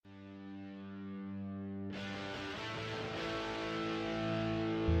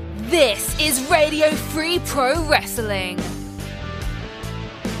This is Radio Free Pro Wrestling,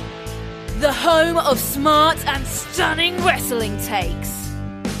 the home of smart and stunning wrestling takes.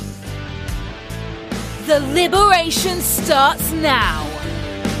 The liberation starts now.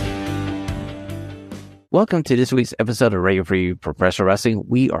 Welcome to this week's episode of Radio Free Professional Wrestling.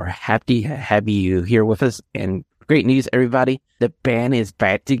 We are happy to have you here with us. And great news, everybody. The band is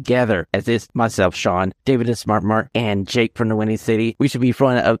back together. As is myself, Shawn, David the Smart Mark, and Jake from the Winning City. We should be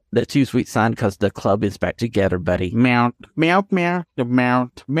throwing up the Too Sweet sign because the club is back together, buddy. Meow, meow, meow, meow,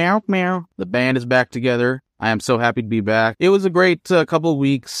 meow, meow. The band is back together. I am so happy to be back. It was a great couple of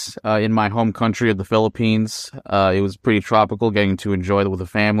weeks in my home country of the Philippines. It was pretty tropical, getting to enjoy it with the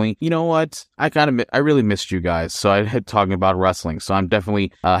family. You know what? I really missed you guys. So I had talking about wrestling. So I'm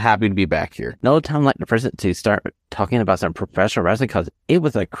definitely happy to be back here. No time like the present to start talking about some professional wrestling because it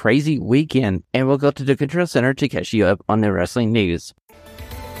was a crazy weekend. And we'll go to the Control Center to catch you up on the wrestling news.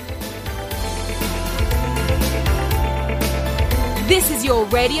 This is your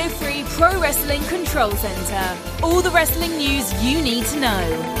Radio Free Pro Wrestling Control Center. All the wrestling news you need to know.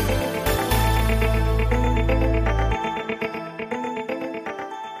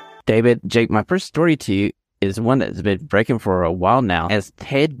 David, Jake, my first story to you is one that's been breaking for a while now, as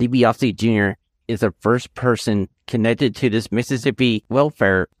Ted DiBiase Jr. is the first person connected to this Mississippi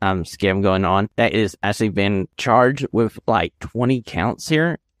welfare scam going on that is actually been charged with like 20 counts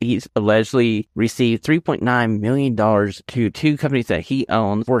here. He's allegedly received $3.9 million to two companies that he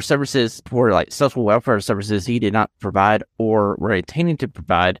owns for services, for like social welfare services he did not provide or were intending to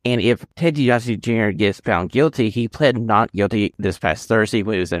provide. And if Ted DiBiase Jr. gets found guilty, he pled not guilty this past Thursday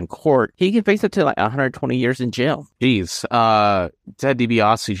when he was in court. He can face up to like 120 years in jail. Jeez, Ted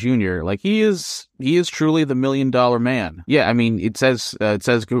DiBiase Jr., like he is truly the $1 million man. Yeah, I mean, it says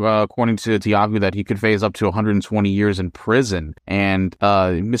according to Yahoo that he could face up to 120 years in prison and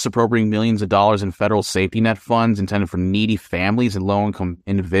misappropriating millions of dollars in federal safety net funds intended for needy families and low-income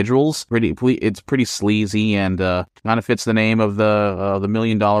individuals. It's pretty sleazy and kind of fits the name of the $1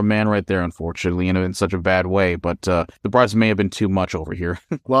 million man right there, unfortunately, in such a bad way. But the price may have been too much over here.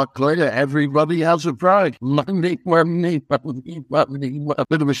 Well, clearly, everybody has a price. Money.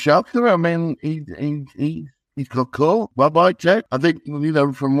 Bit of a shock to him. I mean, he's got cool. Well, I check. I think,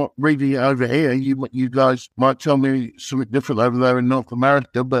 from what reading over here, you guys might tell me something different over there in North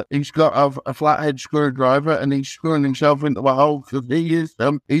America, but he's got a flathead screwdriver and he's screwing himself into a hole because he's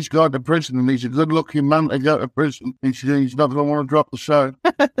going to prison and he's a good-looking man to go to prison. He's not going to want to drop the show.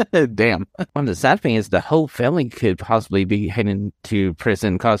 Damn. One of the sad things is the whole family could possibly be heading to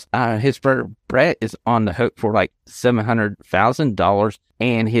prison because his brother Brett is on the hook for like $700,000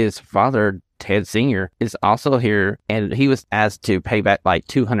 and his father Ted Sr. is also here, and he was asked to pay back like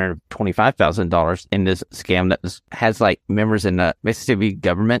 $225,000 in this scam that has like members in the Mississippi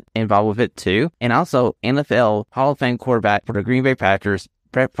government involved with it too. And also NFL Hall of Fame quarterback for the Green Bay Packers,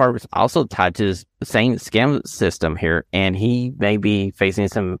 Brett Favre, is also tied to this same scam system here, and he may be facing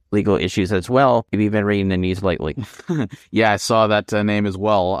some legal issues as well if you've been reading the news lately. Yeah, I saw that name as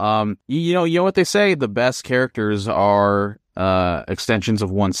well. You know what they say, the best characters are extensions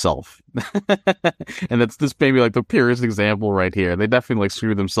of oneself. And this may be like the purest example right here. They definitely like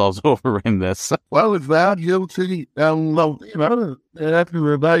screwed themselves over in this. Well, if they're guilty,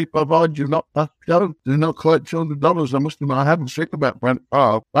 everybody provide you not that do not collect $200. I must admit, I haven't seen about Brent.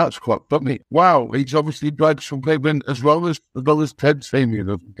 Oh, that's quite funny. Wow, he's obviously dragged some people in as well as Ted Senior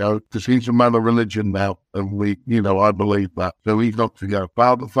doesn't go, because he's a man of religion now, and I believe that. So he's not to go.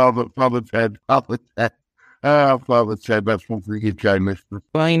 Father Ted. Father Ted, that's one for the UK listeners.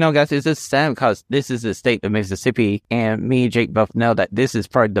 Well, guys, it's just sad because this is the state of Mississippi, and me and Jake both know that this is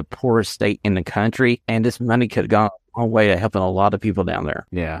probably the poorest state in the country, and this money could have gone a long way to helping a lot of people down there.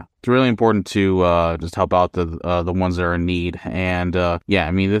 Yeah. It's really important to just help out the ones that are in need, and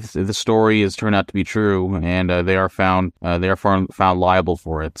I mean, this story has turned out to be true, and they are found liable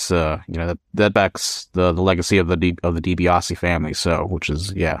for it. That backs the legacy of the DiBiase family, so which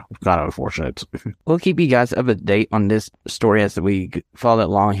is kind of unfortunate. We'll keep you guys up to date on this story as we follow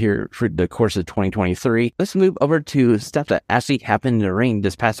along here for the course of 2023. Let's move over to stuff that actually happened in the ring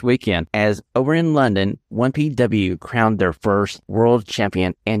this past weekend, as over in London, 1PW crowned their first world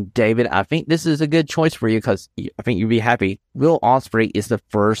champion. And David, I think this is a good choice for you because I think you'll be happy. Will Ospreay is the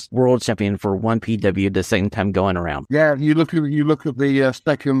first world champion for 1PW the second time going around. Yeah, you look at the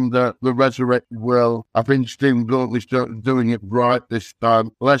second, the Resurrected World. I think Stephen Gauntlet's doing it right this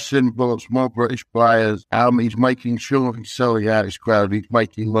time. Less influence, more British players. He's making sure he's selling out his crowd. He's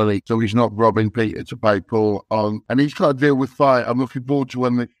making money, so he's not robbing Peter to pay Paul on. And he's got to deal with fight. I'm looking forward to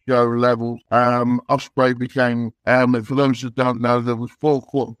when the show levels. Ospreay became For those that don't know, there was 4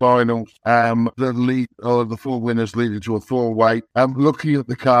 quarterfinals. The 4 winners leading to a 4-way. Looking at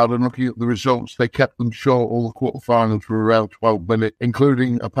the card and looking at the results, they kept them short. All the quarterfinals were around 12 minutes,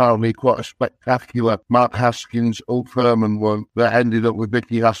 including apparently quite a spectacular Mark Haskins Ulf Herman one that ended up with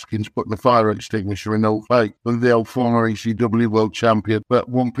Vicky Haskins putting a fire extinguisher in Old Fake, the old former ECW world champion,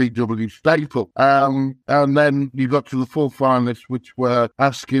 but 1PW staple. And then you got to the 4 finalists, which were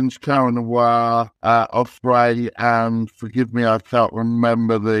Haskins, Cara Noir, Ospreay, and forgive me, I can't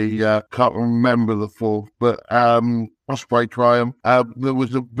remember the 4th, but Ospreay triumph. There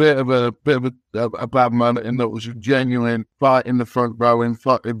was a bit of a bad moment in that it was a genuine fight in the front row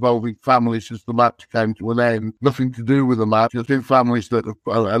involving families as the match came to an end. Nothing to do with the match. There's 2 families that have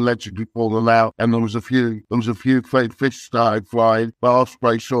allegedly fallen out, and there was a few fists started flying, but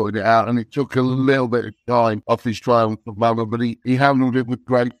Ospreay sorted it out, and it took a little bit of time off his triumphant moment, but he handled it with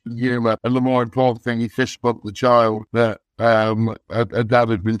grace and humour, and the more important thing, he fist bumped the child that a dad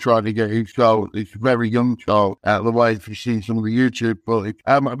had been trying to get his very young child out of the way if you've seen some of the YouTube footage.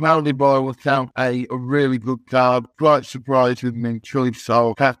 Apparently, by all accounts, a really good card. Quite surprising in choice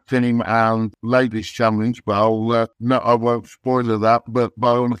of tag team and ladies champions, but I won't spoil that. But by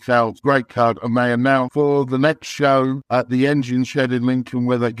all accounts, great card. And they are now for the next show at the Engine Shed in Lincoln,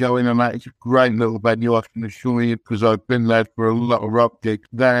 where they go in, and that is a great little venue, I can assure you, because I've been there for a lot of rock gigs.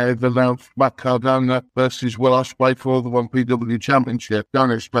 They've announced Matt Cardona versus Will Ospreay for the 1PW Championship.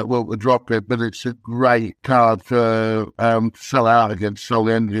 Don't expect Will to drop it, but it's a great card to sell out against, sell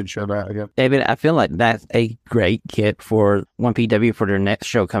the Engine Shed out again. David, I feel like that's a great kit for 1PW for their next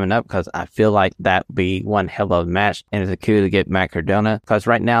show coming up, because I feel like that would be one hell of a match, and it's a coup to get Matt Cardona, because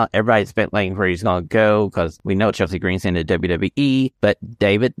right now everybody's speculating where he's going to go, because we know Chelsea Green's in the WWE, but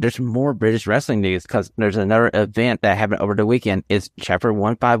David, there's more British wrestling news, because there's another event that happened over the weekend. It's Chapter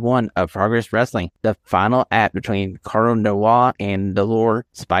 151 of Progress Wrestling, the final act between Cara Noir and the Lord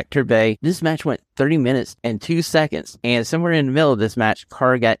Spike Turbay. This match went 30 minutes and 2 seconds, and somewhere in the middle of this match,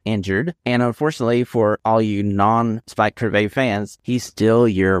 Cara got injured, and unfortunately for all you non-Spike Turbay fans, he's still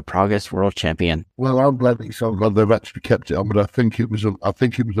your Progress World Champion. Well, I'm glad they've actually kept it on, but I think it was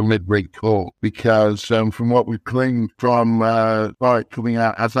a mid-ring call, because from what we've gleaned from Spike coming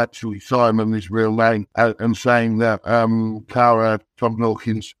out as actually Simon, his real name, and saying that Cara, Tom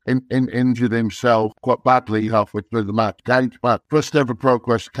Dawkins, injured himself quite badly halfway through the match. Cage match, first ever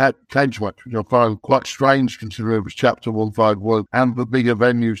Progress cage match, which I find quite strange considering it was Chapter 151 and the bigger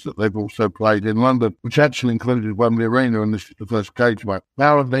venues that they've also played in London, which actually included Wembley Arena, and this is the first cage match.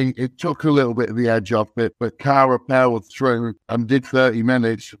 Apparently, it took a little bit of the edge off it, but Cara powered through and did 30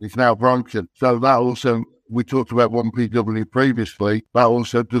 minutes. It's now broken. So that also... We talked about 1PW previously. That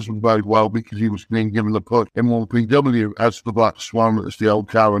also doesn't bode well, because he was being given the push in 1PW as the Black Swan, as the old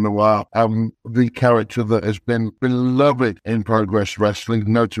Cara Noir, the character that has been beloved in Progress Wrestling,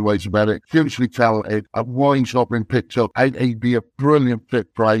 no two ways about it. Hugely talented. Wines not been picked up. He'd be a brilliant fit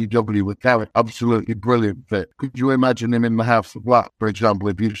for AEW with Cara. Absolutely brilliant fit. Could you imagine him in the House of Black, for example,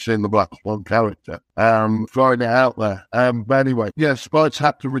 if you've seen the Black Swan character? Throwing it out there. But anyway, yeah, Spike's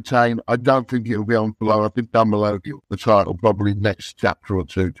had to retain. I don't think it'll be on below. I think down below the title, probably next chapter or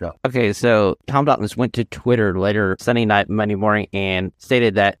two. Okay, so Tom Dawkins went to Twitter later Sunday night, Monday morning, and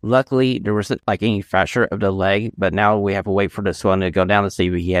stated that luckily there wasn't like any fracture of the leg, but now we have to wait for the swelling to go down to see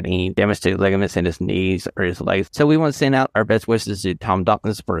if he had any damage to ligaments in his knees or his legs. So we want to send out our best wishes to Tom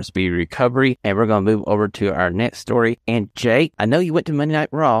Dawkins for a speedy recovery, and we're going to move over to our next story. And Jake, I know you went to Monday Night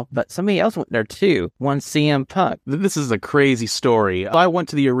Raw, but somebody else went there too. One CM Punk. This is a crazy story. I went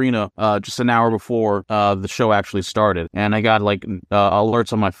to the arena just an hour before the show actually started, and I got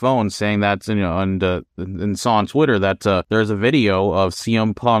alerts on my phone saying that, and saw on Twitter that there's a video of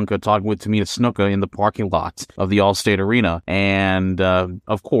CM Punk talking with Tamina Snuka in the parking lot of the Allstate Arena, and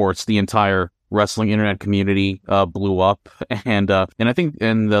of course the entire wrestling internet community blew up, and I think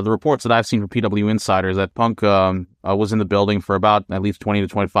in the reports that I've seen from PW Insiders that Punk was in the building for about at least 20 to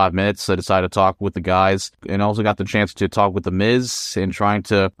 25 minutes. I decided to talk with the guys, and also got the chance to talk with the Miz and trying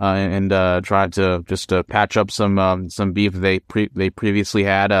to just patch up some beef they previously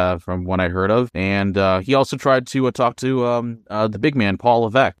had from what I heard of. And he also tried to talk to the big man Paul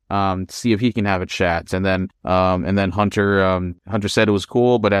Levesque to see if he can have a chat. And then Hunter said it was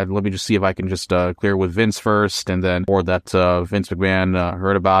cool, but let me just see if I can just clear with Vince first, and then or that Vince McMahon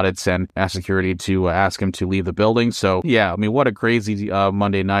heard about it and asked security to ask him to leave the building. wrestling. So yeah, I mean, what a crazy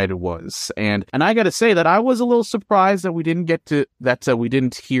Monday night it was. And I got to say that I was a little surprised that we didn't we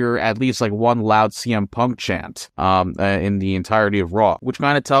didn't hear at least like one loud CM Punk chant in the entirety of Raw, which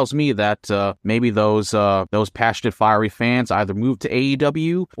kind of tells me that maybe those passionate, fiery fans either moved to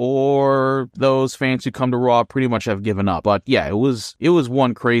AEW or those fans who come to Raw pretty much have given up. But yeah, it was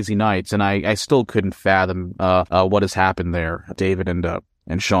one crazy night, and I still couldn't fathom what has happened there, David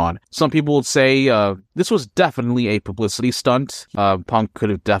and Shawn. Some people would say this was definitely a publicity stunt. Punk could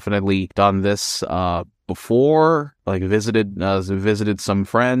have definitely done this before, like visited some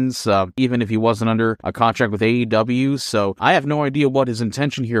friends, even if he wasn't under a contract with AEW. So I have no idea what his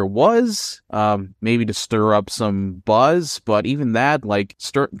intention here was. Maybe to stir up some buzz, but even that, like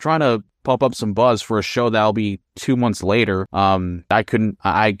trying to pump up some buzz for a show that'll be 2 months later. I couldn't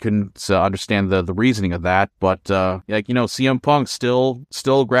understand the reasoning of that, but CM Punk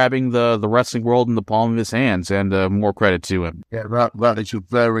still grabbing the wrestling world in the palm of his hands, and more credit to him. Yeah, that is a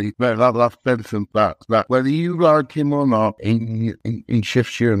very that's better that whether you like him or not, in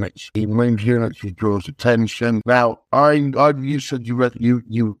shifts units, in wings units, he draws attention. Now, you said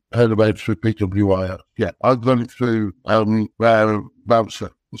you heard about it through PWI. Yeah, I've done it through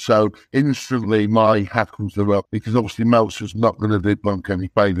Bouncer. So instantly my hackles are up, because obviously Meltzer's not going to do Punk any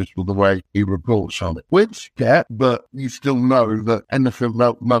favours with the way he reports on it. Which, yeah, but you still know that anything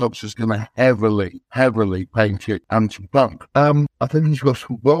Meltzer's going to heavily paint it anti-Punk. I think he's got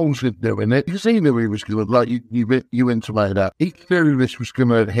some balls in doing it, because he knew he was going to, like you intimated that. He knew this was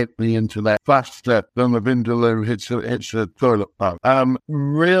going to hit the internet faster than the Vindaloo hits a toilet pipe.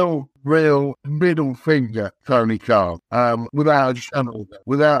 Real middle finger, Tony Khan. Without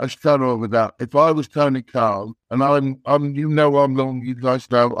a shadow of a doubt. If I was Tony Khan, and I'm you guys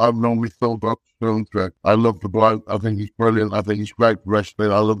know I'm normally Phil Brooks through and through. I love the bloke. I think he's brilliant. I think he's great for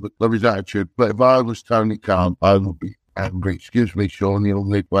wrestling. I love his attitude. But if I was Tony Khan, I would be angry. Excuse me, Shawn, you'll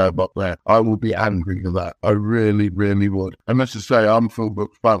need way about that. I would be angry at that. I really, really would. And let's just say I'm Phil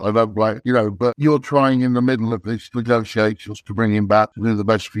Brooks fan. I don't like, but you're trying in the middle of these negotiations to bring him back to do the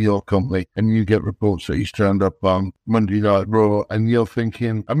best for your company, and you get reports that he's turned up on Monday Night Raw, and you're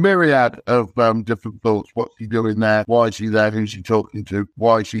thinking a myriad of different thoughts. What's he doing there? Why is he there? Who's he talking to?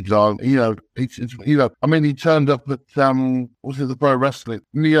 Why is he gone? I mean, he turned up at the Pro Wrestling.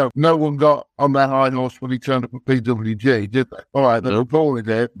 No one got on their high horse when he turned up at PWG, did they? All right, they reported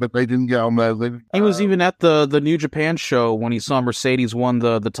it, but they didn't get on there. He was even at the New Japan show when he saw Mercedes won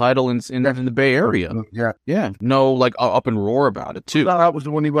the title in the Bay Area. Yeah. No, like up and roar about it too. That was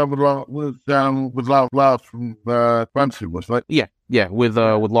the one he went with Lars from Fancy, wasn't it? Yeah, with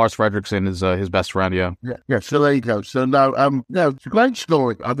Lars Fredrickson, his best friend. Yeah. So there you go. So now, it's a great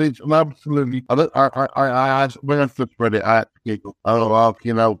story. I think it's absolutely. I when I first read it, I had to giggle.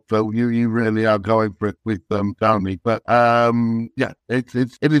 So you really are going for it with Tony. But it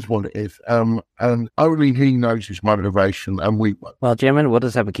is what it is. And only he knows his motivation, and we won't. Well, gentlemen, we'll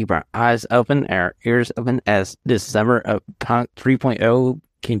just have to keep our eyes open, our ears open, as this summer of Punk 3.0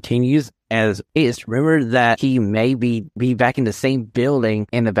 continues, as it's rumored that he may be back in the same building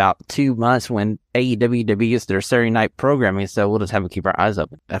in about 2 months when AEW debuts their Saturday night programming, so we'll just have to keep our eyes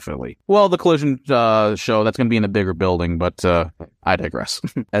open. Definitely. Well, the Collision show, that's going to be in a bigger building, but I digress.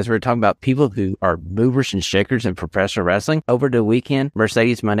 As we're talking about people who are movers and shakers in professional wrestling, over the weekend,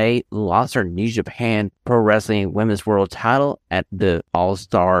 Mercedes Moné lost her New Japan Pro Wrestling Women's World title at the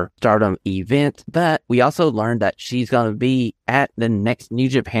All-Star Stardom event, but we also learned that she's going to be at the next New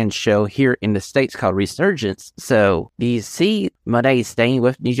Japan show here in the States called Resurgence. So do you see Moné staying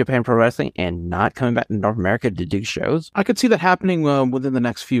with New Japan Pro Wrestling and not coming back to North America to do shows? I could see that happening within the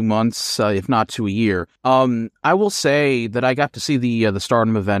next few months, if not to a year. I will say that I got to see the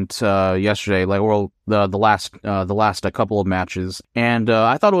Stardom event yesterday, the last couple of matches, and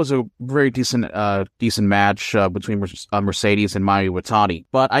I thought it was a very decent match between Mercedes and Mayu Iwatani.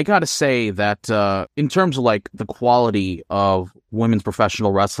 But I gotta say that in terms of like the quality of women's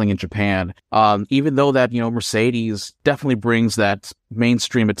professional wrestling in Japan, even though that Mercedes definitely brings that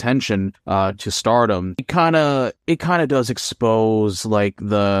mainstream attention to Stardom, it kind of does expose like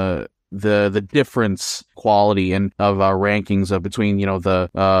the difference quality and of our rankings between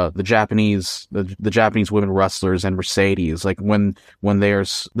the Japanese women wrestlers and Mercedes. Like when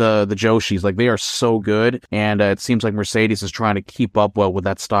there's the Joshis, like they are so good, and it seems like Mercedes is trying to keep up well with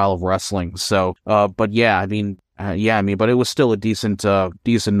that style of wrestling. So but it was still a decent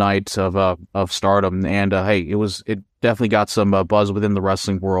night of Stardom, and hey, definitely got some buzz within the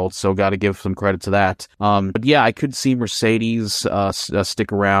wrestling world, so got to give some credit to that. But yeah, I could see Mercedes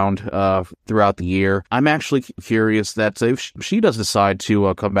stick around throughout the year. I'm actually curious that if she does decide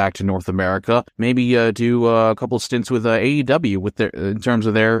to come back to North America, maybe do a couple of stints with AEW in terms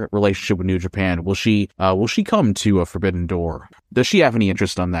of their relationship with New Japan. Will she come to Forbidden Door? Does she have any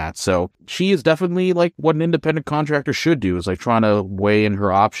interest on that? So she is definitely like what an independent contractor should do, is like trying to weigh in her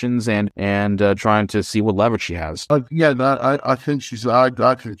options and trying to see what leverage she has. I think she's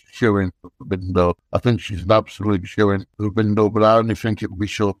showing for Forbidden Door. I think she's an absolute showing for Forbidden Door, but I only think it will be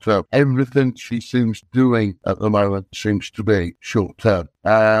short term. Everything she seems doing at the moment seems to be short term.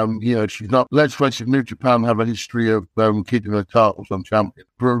 She's not, let's face it, New Japan have a history of keeping her titles on champion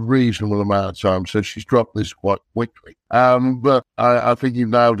for a reasonable amount of time, so she's dropped this quite quickly. But I think you've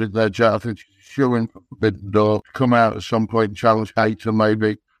nailed it there, Jack. I think she's showing for Forbidden Door, come out at some point and challenge Hater,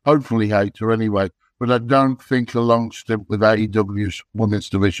 maybe. Hopefully Hater anyway. But I don't think a long stint with AEW's women's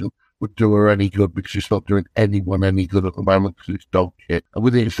division would do her any good, because she's not doing anyone any good at the moment because it's dog shit,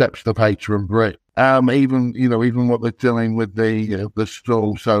 with the exception of Hater and Britt. Even what they're doing with the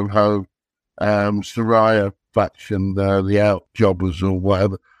Stall Soho, Soraya faction, the out jobbers or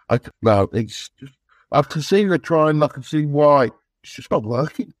whatever. It's just, I can see her trying. I can see why it's just not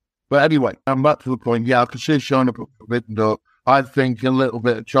working. But anyway, I'm back to the point. Yeah, I can see her showing up at Forbidden Door. I think a little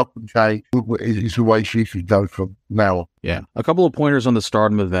bit of chop and change is the way she should go from now on. Yeah, a couple of pointers on the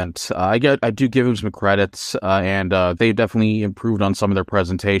Stardom event. I do give them some credits, and they definitely improved on some of their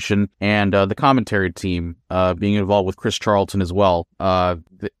presentation, and the commentary team being involved with Chris Charlton as well.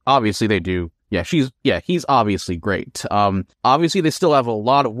 Obviously, they do. Yeah, he's obviously great. Obviously they still have a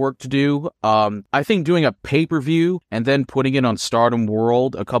lot of work to do. I think doing a pay-per-view and then putting it on Stardom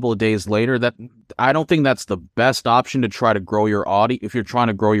World a couple of days later, I don't think that's the best option to try to grow your audience. If you're trying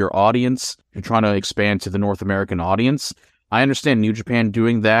to grow your audience, you're trying to expand to the North American audience. I understand New Japan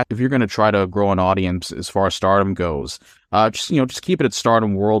doing that. If you're going to try to grow an audience as far as Stardom goes, just keep it at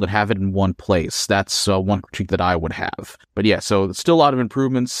Stardom World and have it in one place. That's one critique that I would have. But yeah, so still a lot of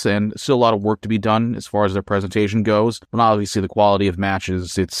improvements and still a lot of work to be done as far as their presentation goes. But obviously the quality of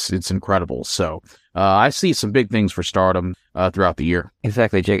matches, it's incredible. So I see some big things for Stardom throughout the year.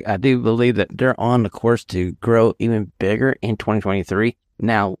 Exactly, Jake. I do believe that they're on the course to grow even bigger in 2023.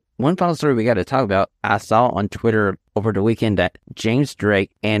 Now, one final story we got to talk about. I saw on Twitter over the weekend that James Drake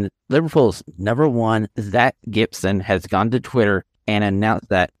and Liverpool's number one, Zach Gibson, has gone to Twitter and announced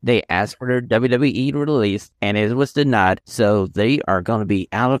that they asked for their WWE release and it was denied. So they are going to be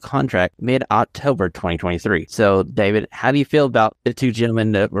out of contract mid-October 2023. So, David, how do you feel about the two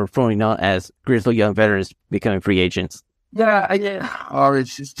gentlemen that were formerly known as Grizzly Young Veterans becoming free agents?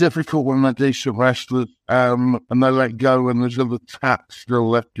 It's difficult when they're decent wrestlers and they let go and there's other tax still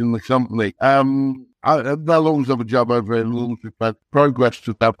left in the company. They'll always have a job over here. They'll always have progress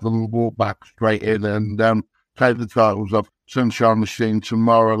to have them walk back straight in and take the titles off Sunshine Machine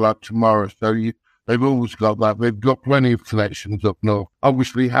tomorrow. So they've always got that. They've got plenty of connections up north.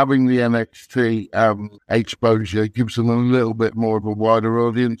 Obviously, having the NXT exposure gives them a little bit more of a wider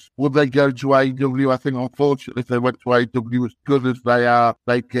audience. Would they go to AEW? I think, unfortunately, if they went to AEW as good as they are,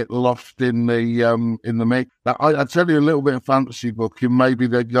 they'd get lost in the mix. Now, I tell you a little bit of fantasy booking. Maybe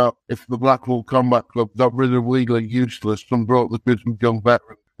they got, if the Blackpool Combat Club got rid of Wheeler Useless and brought the Grizzly Young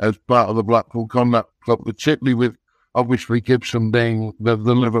Veteran as part of the Blackpool Combat Club, particularly with obviously Gibson being the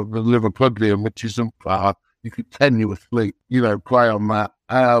Liverpudlian, which isn't far. You could tenuously, play on that.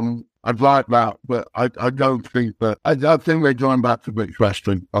 I'd like that, but I don't think that. I think they're going back to mixed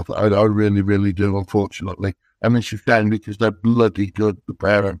wrestling. I really, really do, unfortunately. And it's a shame because they're bloody good, the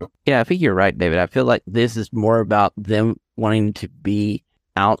pair of them. Yeah, I think you're right, David. I feel like this is more about them wanting to be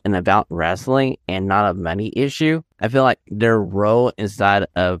out and about wrestling and not a money issue. I feel like their role inside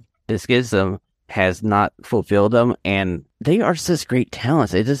of the Schism has not fulfilled them, and they are such great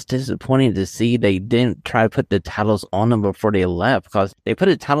talents. It's just disappointing to see they didn't try to put the titles on them before they left, because they put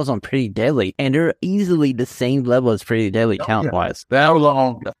the titles on Pretty Deadly, and they're easily the same level as Pretty Deadly talent-wise. How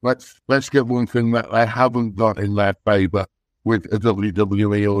long? Let's get one thing that they haven't got in their favour with a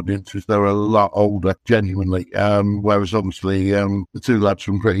WWE audience is they're a lot older, genuinely. Whereas obviously the two lads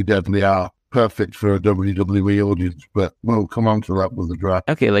from Pretty Deadly are perfect for a WWE audience, but we'll come on to that with the draft.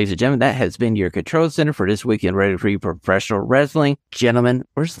 Okay, ladies and gentlemen, that has been your Control Center for this week in Ready for You Professional Wrestling. Gentlemen,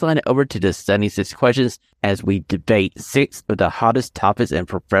 we're sliding over to the 76 questions as we debate 6 of the hottest topics in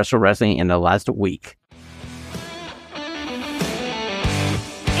professional wrestling in the last week.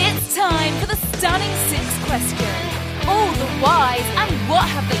 It's time for the stunning 6 questions. All the whys and what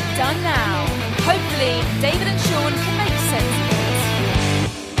have they done now? Hopefully, David and Shawn can make sense of it.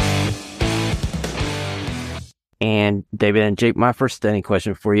 And David and Jake, my first stunning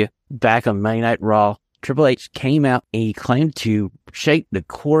question for you. Back on Monday Night Raw, Triple H came out and he claimed to shake the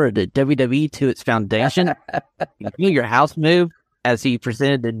core of the WWE to its foundation. Your house move as he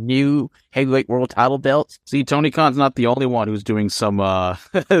presented the new heavyweight world title belts. See, Tony Khan's not the only one who's doing some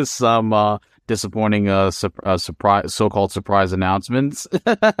disappointing so-called surprise announcements.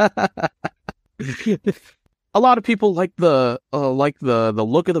 A lot of people like the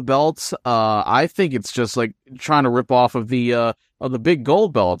look of the belts. I think it's just like trying to rip off of the big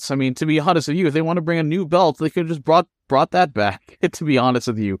gold belts. I mean, to be honest with you, if they want to bring a new belt, they could have just brought that back. To be honest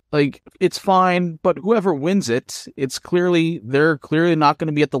with you, like, it's fine, but whoever wins it, they're clearly not going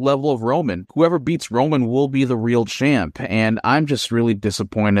to be at the level of Roman. Whoever beats Roman will be the real champ, and I'm just really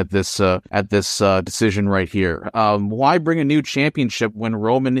disappointed at this decision right here. Why bring a new championship when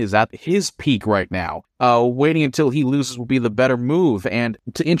Roman is at his peak right now? Waiting until he loses will be the better move, and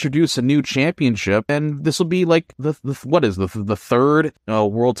to introduce a new championship, and this will be like the third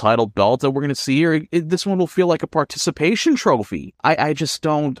world title belt that we're going to see here. This one will feel like a participation trophy. I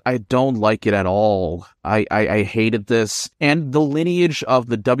don't like it at all. I hated this, and the lineage of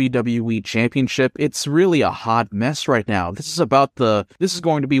the WWE Championship, it's really a hot mess right now. This is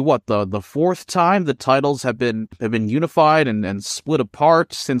going to be what, the fourth time the titles have been unified and split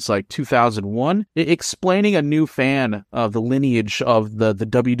apart since like 2001. Explaining a new fan of the lineage of the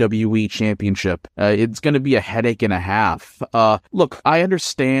WWE Championship, it's going to be a headache and a half. Look, I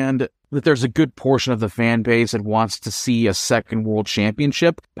understand that there's a good portion of the fan base that wants to see a second world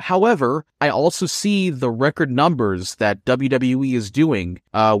championship. However, I also see the record numbers that WWE is doing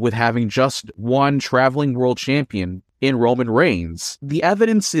with having just one traveling world champion in Roman Reigns. The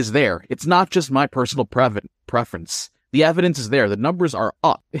evidence is there. It's not just my personal preference. The evidence is there. The numbers are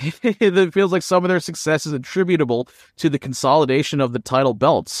up. It feels like some of their success is attributable to the consolidation of the title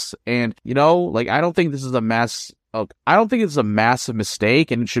belts. And, I don't think this is I don't think it's a massive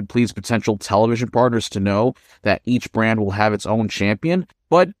mistake, and it should please potential television partners to know that each brand will have its own champion.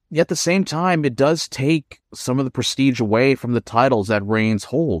 But at the same time, it does take some of the prestige away from the titles that Reigns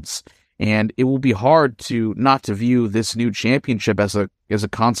holds. And it will be hard not to view this new championship as a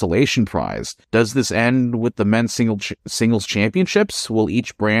consolation prize. Does this end with the men's singles championships? Will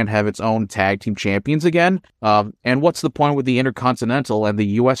each brand have its own tag team champions again? And what's the point with the Intercontinental and the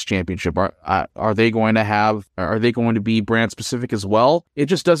U.S. Championship? Are they going to be brand specific as well? It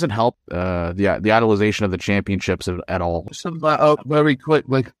just doesn't help the idolization of the championships at all. Sum that up very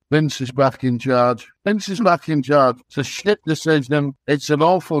quickly. Vince is back in charge. It's a shit decision. It's an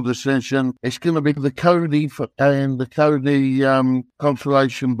awful decision. It's going to be the Cody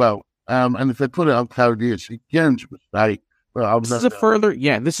consolation belt. And if they put it on Cody, it's a huge mistake.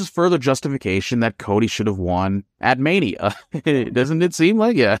 This is further justification that Cody should have won at Mania. Doesn't it seem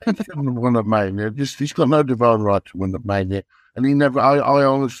like? Yeah. He shouldn't have won at Mania. He's got no divine right to win at Mania. And he never, I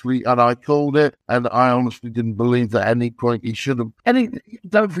honestly, and I called it, and I honestly didn't believe at any point he should have. And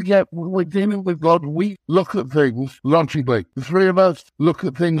don't forget, we're dealing with God. We look at things logically. The three of us look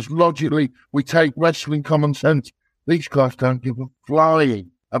at things logically. We take wrestling common sense. These guys don't give a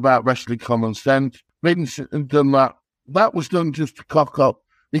flying about wrestling common sense. Vince had done that. That was done just to cock up.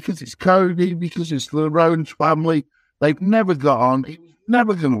 Because it's Cody, because it's the Rhodes family. They've never got on. He was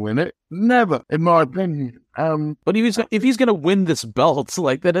never going to win it. Never, in my opinion. But if he's going to win this belt,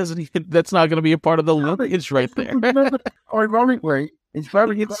 like that's not going to be a part of the lineage right there. Ironically,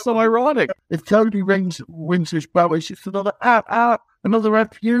 it's so ironic. If Cody wins this belt, it's just another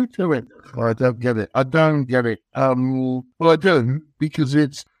FU to it. I don't get it. Well, I do, because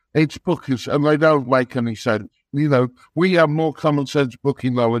it's bookers, and they don't make any sense. We have more common sense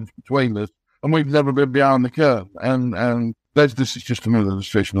booking knowledge between us, and we've never been behind the curve. And this is just another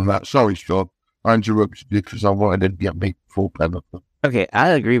decision on that. Sorry, Sean. I interrupted you because I wanted to get me full penalty. Okay, I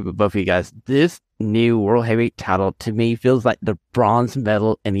agree with both of you guys. This new World Heavyweight title, to me, feels like the bronze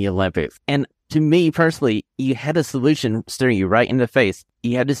medal in the Olympics. And to me, personally, you had a solution staring you right in the face.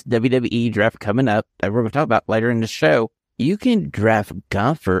 You had this WWE draft coming up that we're going to talk about later in the show. You can draft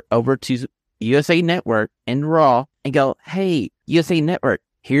Gunther over to USA Network and Raw and go, hey, USA Network,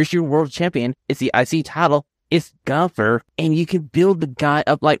 here's your world champion. It's the IC title. It's Gunther, and you can build the guy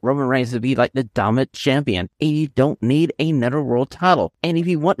up like Roman Reigns to be like the dominant champion, and you don't need another world title. And if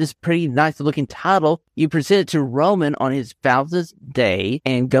you want this pretty nice looking title, you present it to Roman on his 1000th day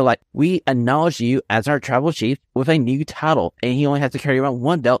and go like, we acknowledge you as our tribal chief with a new title, and he only has to carry around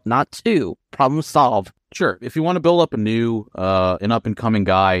one belt, not two. Problem solved. Sure, if you want to build up a new, an up and coming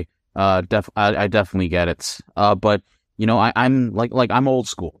guy, I definitely get it. But I'm I'm old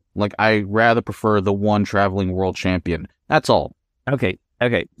school. Like, I rather prefer the one traveling world champion. That's all. Okay.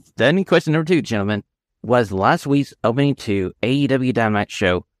 Then question number 2, gentlemen. was last week's opening to AEW Dynamite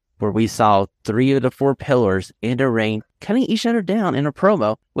show, where we saw 3 of the 4 pillars in the ring cutting each other down in a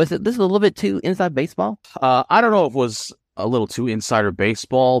promo. Was this a little bit too inside baseball? I don't know if it was a little too insider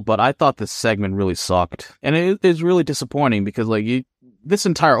baseball, but I thought this segment really sucked. And it is really disappointing because this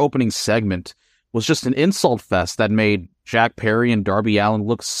entire opening segment was just an insult fest that made Jack Perry and Darby Allin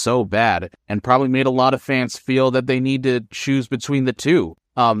look so bad and probably made a lot of fans feel that they need to choose between the two.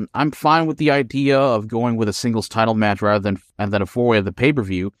 I'm fine with the idea of going with a singles title match rather than a 4-way of the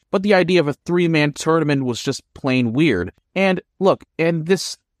pay-per-view, but the idea of a 3-man tournament was just plain weird. And look, and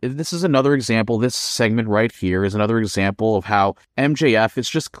this is another example. This segment right here is another example of how MJF is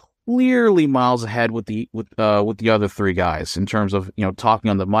just clearly miles ahead with the other 3 guys in terms of,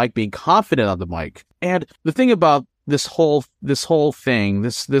 talking on the mic, being confident on the mic. And the thing about this whole thing,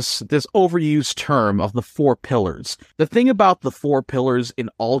 this overused term of the 4 pillars. The thing about the 4 pillars in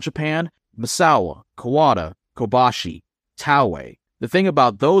All Japan, Misawa, Kawada, Kobashi, Taue. The thing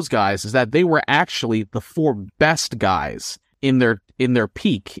about those guys is that they were actually the 4 best guys in their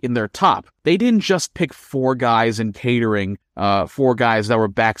peak, in their top. They didn't just pick 4 guys in catering, 4 guys that were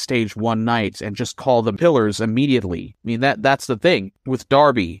backstage one night and just call them pillars immediately. I mean, that's the thing with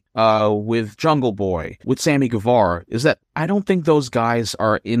Darby, with Jungle Boy, with Sammy Guevara, is that I don't think those guys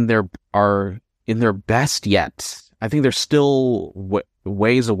are in their best yet. I think they're still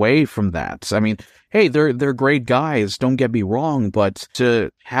ways away from that. I mean, hey, they're great guys, don't get me wrong, but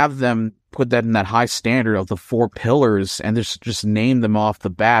to have them put that in that high standard of the 4 pillars and just name them off the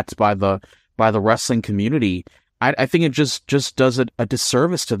bat by the wrestling community, I think it just does a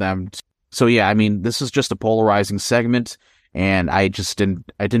disservice to them. So yeah, I mean, this is just a polarizing segment, and I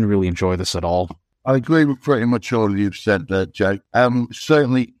didn't really enjoy this at all. I agree with pretty much all you've said there, Jake.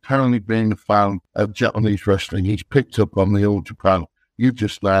 Certainly, currently being a fan of Japanese wrestling, he's picked up on the All Japan. You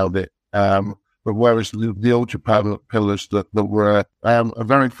just nailed it. But whereas the All Japan pillars that were a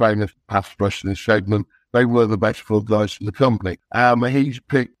very famous past wrestling segment, they were the best 4 guys in the company. He's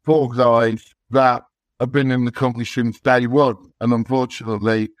picked 4 guys that have been in the company since day one. And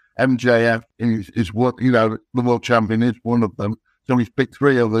unfortunately, MJF is what, the world champion is one of them. So he's picked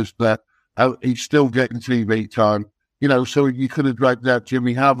 3 others that he's still getting TV time. So you could have dragged out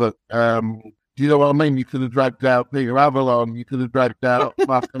Jimmy Havoc. Do you know what I mean? You could have dragged out Peter Avalon. You could have dragged out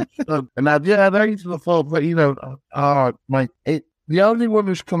Malcolm Stone. And now, those are the 4. But, mate, the only one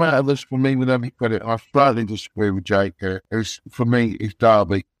who's come out of this for me with any credit, I slightly disagree with Jake here, is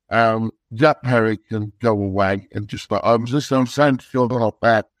Darby. Jack Perry can go away and just I was listening, I'm saying to feel not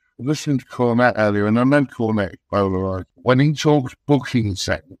bad. I listened to Cornette earlier, and I know Cornette is polarized. When he talks booking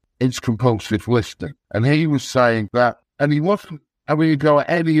segment, it's compulsive listening. And he was saying that, and he wasn't, you go at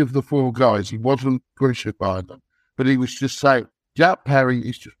any of the 4 guys, he wasn't crucifying them, but he was just saying, Jack Perry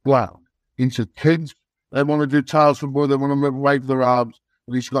is just bland. He's a kid, they want to do tiles and boy, they want to wave their arms,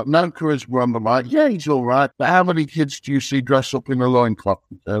 and he's got no charisma on the mic. Yeah, he's all right, but how many kids do you see dress up in a loincloth?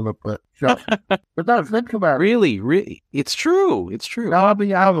 But don't think about it. Really, it's true.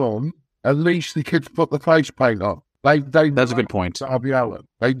 Darby Allin, at least the kids put the face paint on. That's a good point. Darby Allin.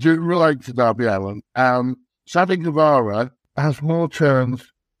 They do relate to Darby Allin. Sammy Guevara has more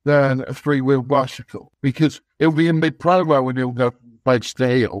turns than a 3-wheel bicycle because he'll be in mid-promo and he'll go from face to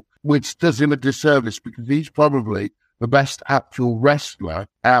heel, which does him a disservice because he's probably the best actual wrestler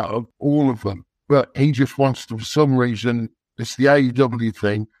out of all of them. But he just wants to, for some reason, it's the AEW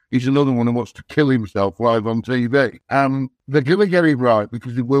thing, he's another one who wants to kill himself live on TV. They're going to get it right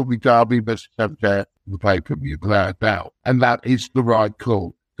because it will be Darby versus MJF, the pay-per-view, without a doubt. And that is the right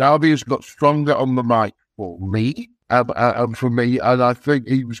call. Darby has got stronger on the mic for me. And I think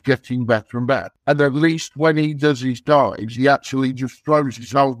he was getting better and better. And at least when he does his dives, he actually just throws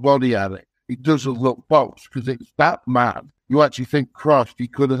his whole body at it. He doesn't look false because it's that man. You actually think, Christ, he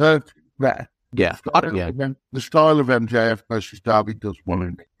could have hurt him there. Yeah. The style of MJF versus Darby does one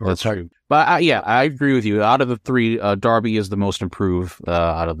in me. That's true. But I agree with you. Out of the 3, Darby is the most improved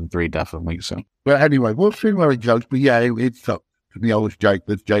out of the 3, definitely. So, but anyway, we'll see where it goes. But yeah, it sucked. To be honest, Jake,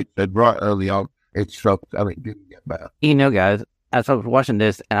 as Jake said right early on, it sucked and it didn't get better. Guys, as I was watching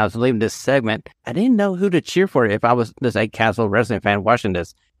this and I was leaving this segment, I didn't know who to cheer for if I was just a casual wrestling fan watching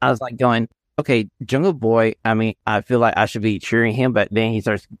this. I was like going, okay, Jungle Boy, I feel like I should be cheering him, but then he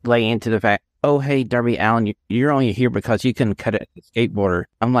starts laying into the fact, oh, hey, Darby Allin, you're only here because you can cut a skateboarder.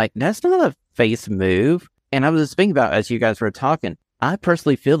 I'm like, that's not a face move. And I was just thinking about, as you guys were talking, I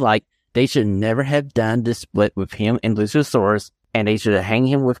personally feel like they should never have done this split with him and Luchasaurus, and they should have hanged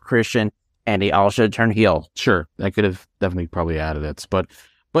him with Christian, and they all should have turned heel. Sure, I could have definitely probably added it, but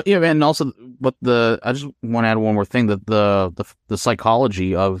yeah, and also, I just want to add one more thing, that the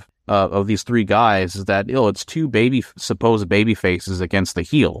psychology of these three guys is that it's two supposed baby faces against the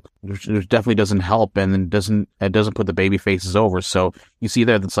heel, which definitely doesn't help, and then doesn't put the baby faces over. So you see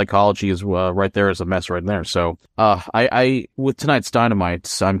there that psychology is right there is a mess right there. So I with tonight's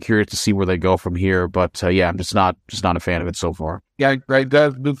Dynamite, I'm curious to see where they go from here. But yeah, I'm just not a fan of it so far. Yeah, great.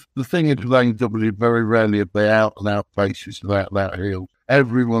 The thing is, with AEW, very rarely if they out and out faces and out heels.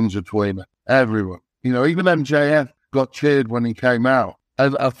 Everyone's a tweener. Everyone. Even MJF got cheered when he came out.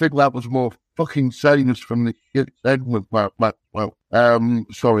 I think that was more fucking sadness from the shit segment.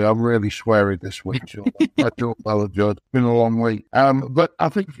 Sorry, I'm really swearing this week, John. I do apologize. It's been a long week. But I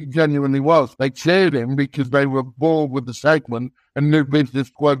think it genuinely was. They cheered him because they were bored with the segment and New Business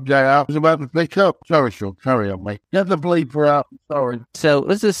Club JR was about to pick up. Sorry, Sean, carry on, mate. Get the bleeper out. Sorry. So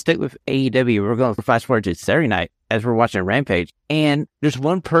let's just stick with AEW. We're going to fast forward to Saturday night as we're watching Rampage. And there's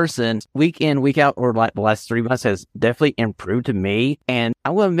one person week in, week out, or like the last 3 months has definitely improved to me. And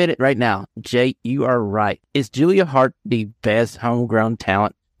I will admit it right now, Jay, you are right. Is Julia Hart the best homegrown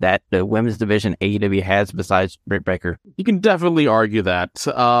talent that the women's division AEW has besides Britt Baker? You can definitely argue that.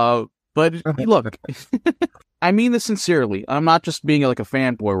 But look, I mean this sincerely. I'm not just being like a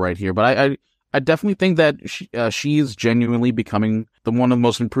fanboy right here, but I definitely think that she is genuinely becoming one of the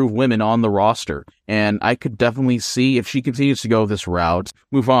most improved women on the roster, and I could definitely see if she continues to go this route,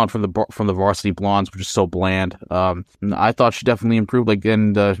 move on from the Varsity Blondes, which is so bland. I thought she definitely improved,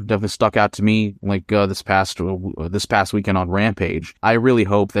 and definitely stuck out to me, this past weekend on Rampage. I really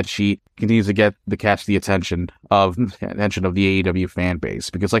hope that she continues to catch the attention of the AEW fan base,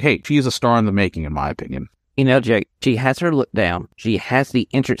 because hey, she is a star in the making, in my opinion. Jake, she has her look down, she has the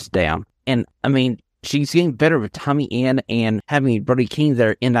entrance down. And, I mean, she's getting better with Tommy Ann and having Brody King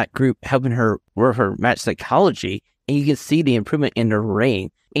there in that group, helping her with her match psychology. And you can see the improvement in the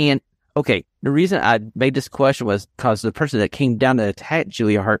ring. And, okay, the reason I made this question was because the person that came down to attack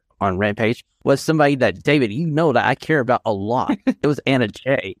Julia Hart on Rampage was somebody that, David, that I care about a lot. It was Anna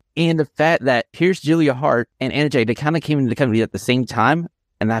Jay. And the fact that here's Julia Hart and Anna Jay, they kind of came into the company at the same time.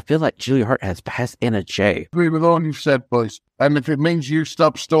 And I feel like Julia Hart has passed Anna Jay. Agree with all you said, boys. And if it means you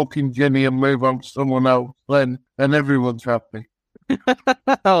stop stalking Jenny and move on to someone else, then everyone's happy.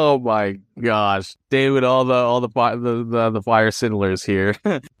 Oh my gosh, David! All the fire signalers here.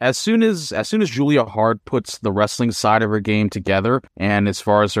 As soon as Julia Hart puts the wrestling side of her game together, and as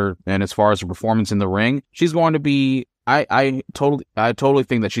far as her performance in the ring, she's going to be. I totally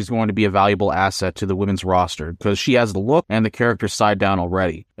think that she's going to be a valuable asset to the women's roster, because she has the look and the character side down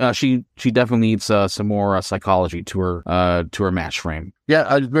already. She definitely needs some more psychology to her match frame. Yeah,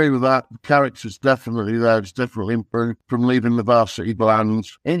 I agree with that. The character's definitely there. It's definitely improved from leaving the Varsity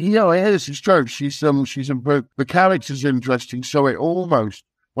Blondes. And it's true. She's improved. The character's interesting, so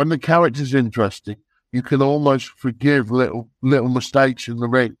when the character's interesting, you can almost forgive little mistakes in the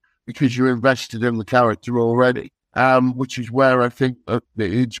ring because you're invested in the character already. Which is where I think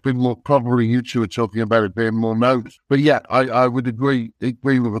it's been more, probably you two are talking about it being more noticed. But yeah, I would agree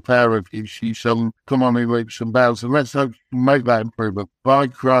with a pair of you. She's come on in leaps and bounds, and let's hope she can make that improvement. By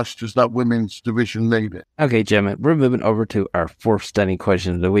Christ, does that women's division need it? Okay, gentlemen, we're moving over to our fourth stunning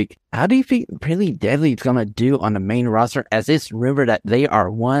question of the week. How do you think Pretty Deadly is going to do on the main roster, as it's rumored that they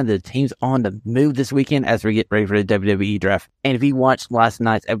are one of the teams on the move this weekend as we get ready for the WWE Draft? And if you watched last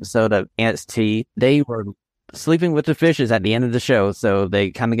night's episode of NXT, they were sleeping with the fishes at the end of the show, so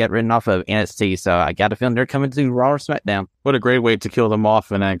they kind of got written off of NXT. So I got a feeling they're coming to Raw or SmackDown. What a great way to kill them off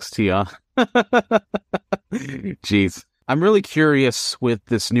in NXT, huh? Jeez, I'm really curious with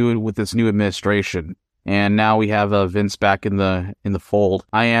this new administration, and now we have Vince back in the fold.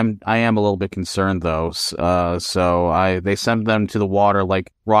 I am a little bit concerned though. They sent them to the water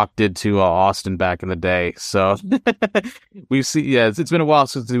like Rock did to Austin back in the day. So it's been a while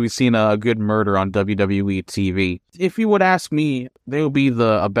since we've seen a good murder on WWE TV. If you would ask me, they would be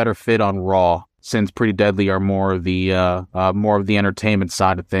a better fit on Raw, since Pretty Deadly are more of the entertainment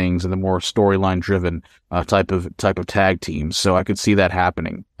side of things and the more storyline driven type of tag teams. So I could see that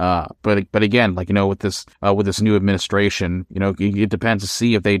happening. But again, with this new administration, it depends to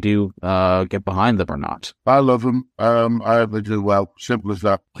see if they do get behind them or not. I love them. I hope they do well. Simple as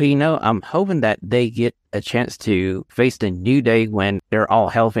that. Well, I'm hoping that they get a chance to face the New Day when they're all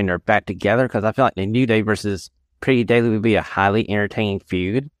healthy and they're back together, because I feel like the New Day versus Pretty Deadly would be a highly entertaining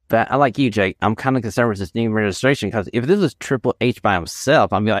feud. But I like you, Jake. I'm kind of concerned with this new administration, because if this was Triple H by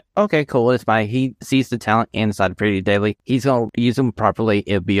himself, I'd be like, okay, cool. It's fine. He sees the talent inside of Pretty Deadly. He's going to use them properly.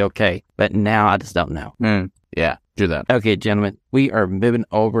 It'll be okay. But now I just don't know. Yeah, do that. Okay, gentlemen, we are moving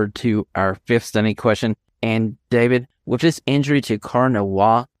over to our fifth stunning question. And David, with this injury to Cara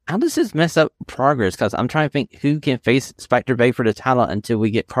Noir, how does this mess up progress? Because I'm trying to think who can face Spectre Bay for the title until we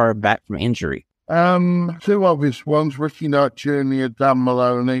get Cara back from injury. Two obvious ones, Ricky Knight Jr., Dan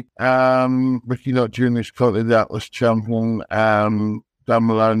Maloney. Ricky Knight Jr. is currently the Atlas champion. Dan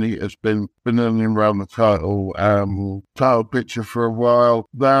Maloney has been earning around the title picture for a while.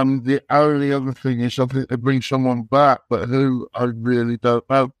 Then the only other thing is I think they bring someone back, but who I really don't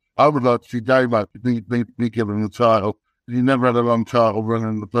know. I would like to see Damo be given the title. He never had a long title run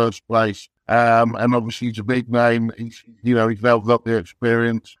in the first place. And obviously he's a big name. He's now got the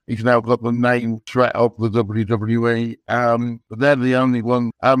experience. He's now got the name threat of the WWE. But they're the only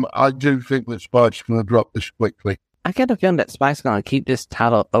one. I do think that Spike's going to drop this quickly. I get a feeling that Spike's going to keep this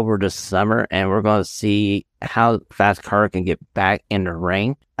title over the summer, and we're going to see how fast Cara can get back in the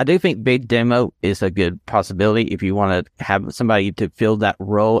ring. I do think Big Demo is a good possibility if you want to have somebody to fill that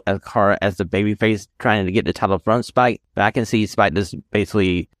role as Cara as the babyface trying to get the title from Spike. But I can see Spike just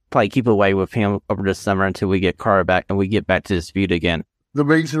basically probably keep away with him over the summer until we get Cara back and we get back to this feud again. The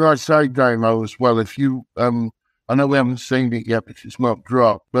reason I say Damo as well, if you... I know we haven't seen it yet because it's not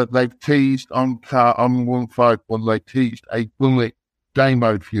dropped, but they've teased on 151, they teased a Bullet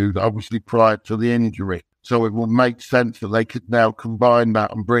Damo feud, obviously prior to the injury. So it will make sense that they could now combine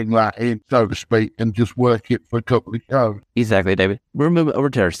that and bring that in, so to speak, and just work it for a couple of shows. Exactly, David. We're moving over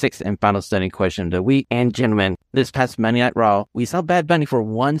to our sixth and final stunning question of the week. And gentlemen, this past Monday Night Raw, we saw Bad Bunny for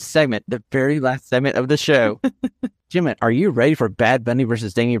one segment, the very last segment of the show. Gentlemen, are you ready for Bad Bunny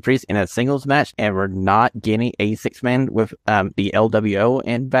versus Damian Priest in a singles match, and we're not getting a six-man with the LWO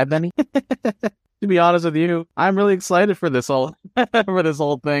and Bad Bunny? To be honest with you, I'm really excited for this whole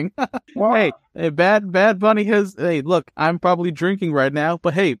thing. Hey, Bad Bunny has. Hey, look, I'm probably drinking right now,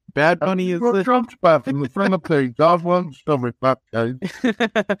 but hey, Bad Bunny is. Trump's back from the Philippines. God wants stomach back.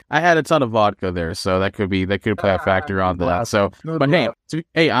 I had a ton of vodka there, so that could play a factor on that. So, but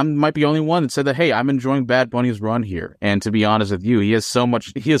hey, I might be the only one that said that. Hey, I'm enjoying Bad Bunny's run here, and to be honest with you, he has so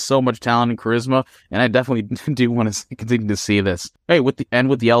much talent and charisma, and I definitely do want to continue to see this. Hey, with the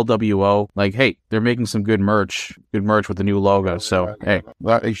LWO, like, hey, they're making some good merch with the new logo. So, hey,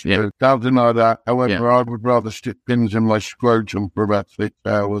 that is true. Don't deny that. However, I would rather stick pins in my scrotum for about 6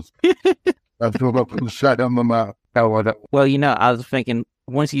 hours. That's what I put set on the map. Well, I was thinking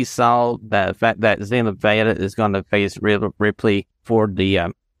once you saw the fact that Zelina Vega is going to face Ripley for the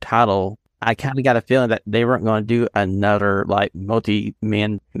title, I kind of got a feeling that they weren't going to do another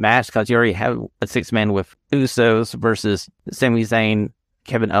multi-man match because you already have a 6-man with Usos versus Sami Zayn,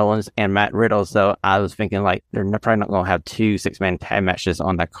 Kevin Owens, and Matt Riddle. So I was thinking they're probably not going to have 2 6-man tag matches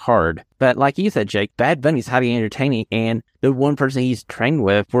on that card. But like you said, Jake, Bad Bunny's highly entertaining, and the one person he's trained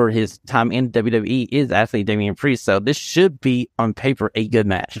with for his time in WWE is actually Damian Priest. So this should be, on paper, a good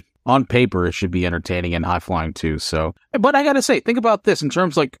match. On paper, it should be entertaining and high-flying too. So, but I gotta say, think about this in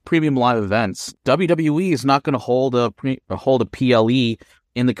terms of premium live events. WWE is not going to hold a PLE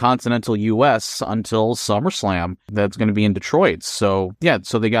in the continental U.S. until SummerSlam. That's going to be in Detroit. So, yeah,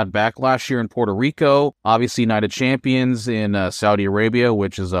 so they got Backlash here in Puerto Rico, obviously United Champions in Saudi Arabia,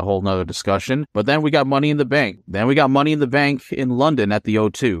 which is a whole nother discussion. But then we got Money in the Bank. Then we got Money in the Bank in London at the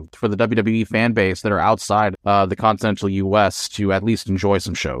O2 for the WWE fan base that are outside the continental U.S. to at least enjoy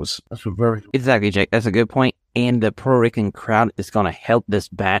some shows. That's a very... Exactly, Jake. That's a good point. And the Puerto Rican crowd is going to help this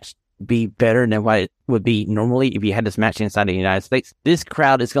match be better than what it would be normally if you had this match inside the United States. This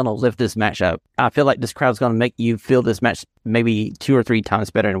crowd is going to lift this match up. I feel like this crowd is going to make you feel this match maybe 2 or 3 times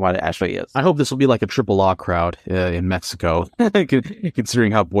better than what it actually is. I hope this will be like a Triple A crowd in Mexico,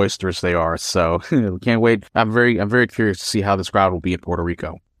 considering how boisterous they are. So can't wait. I'm very curious to see how this crowd will be in Puerto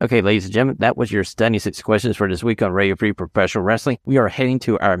Rico. Okay, ladies and gentlemen, that was your stunning 6 questions for this week on Radio Free Professional Wrestling. We are heading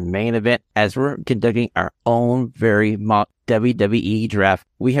to our main event as we're conducting our own very mock WWE draft.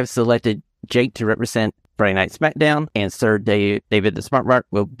 We have selected Jake to represent Friday Night Smackdown, and Sir David the Smart Rock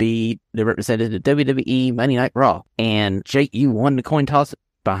will be the representative of WWE Monday Night Raw. And Jake, you won the coin toss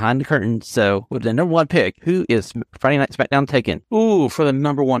behind the curtain. So with the number 1 pick, who is Friday Night Smackdown taking? Ooh, for the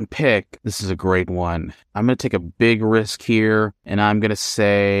number 1 pick, this is a great one. I'm going to take a big risk here, and I'm going to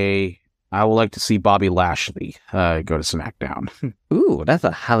say I would like to see Bobby Lashley go to SmackDown. Ooh, that's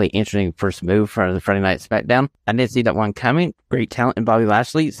a highly interesting first move for the Friday Night Smackdown. I didn't see that one coming. Great talent in Bobby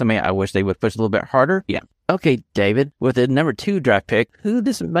Lashley. Somebody I wish they would push a little bit harder. Yeah. Okay, David, with the number 2 draft pick, who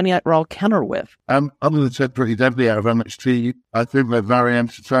does Monday Night Raw counter with? I'm going to take Pretty Deadly out of NXT. I think they're very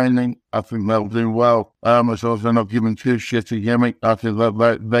entertaining. I think they'll do well. As long as they're not giving 2 shits a gimmick, I think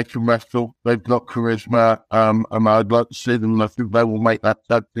they can wrestle. They've got charisma, and I'd like to see them. I think they will make that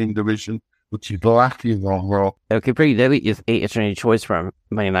tag team division which is lacking on Raw. Okay, Pretty Deadly is a interesting choice from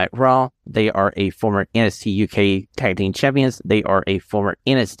Monday Night Raw. They are a former NXT UK Tag Team Champions. They are a former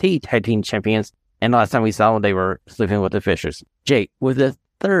NXT Tag Team Champions. And last time we saw them, they were sleeping with the Fishers. Jake, with the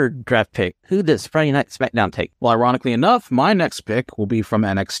third draft pick, who does Friday Night Smackdown take? Well, ironically enough, my next pick will be from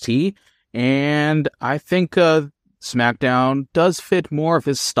NXT. And I think SmackDown does fit more of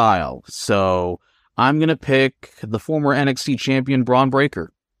his style. So I'm going to pick the former NXT champion, Braun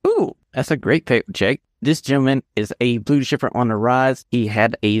Breaker. Ooh, that's a great pick, Jake. This gentleman is a blue chipper on the rise. He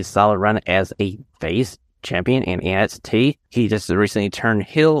had a solid run as a face champion in NXT. He just recently turned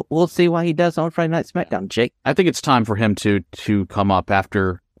heel. We'll see what he does on Friday Night Smackdown, Jake. I think it's time for him to come up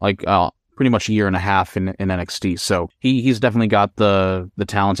after pretty much a year and a half in NXT. So he's definitely got the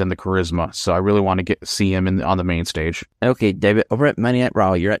talent and the charisma. So I really want to see him on the main stage. Okay, David, over at Monday Night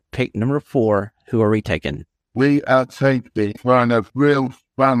Raw, you're at pick number 4. Who are we taking? We are taking, find a real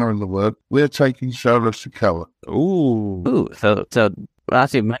spanner in the work, we're taking Solo Sikoa. Ooh, so I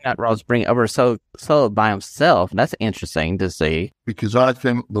see Monday Night Raw's bringing over Solo by himself. That's interesting to see. Because I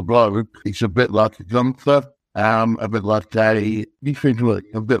think the bloke, he's a bit like a Gunther. A bit like Drew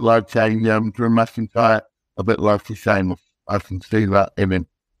McIntyre, a bit like a Sheamus. I can see that in him.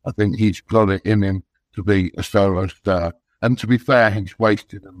 I think he's got it in him to be a solo star. And to be fair, he's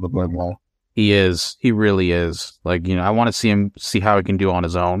wasted in the bloodline. He is. He really is. I want to see how he can do on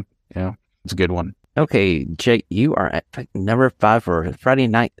his own. Yeah, it's a good one. Okay, Jake, you are at pick number 5 for Friday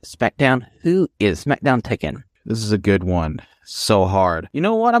Night Smackdown. Who is SmackDown taking? This is a good one. So hard. You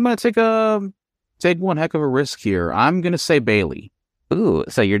know what? I'm going to take one heck of a risk here. I'm going to say Bayley. Ooh,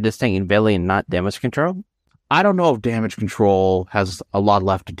 so you're just taking Bayley and not Damage Control? I don't know if Damage Control has a lot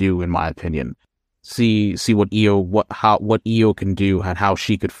left to do, in my opinion. See what Io can do and how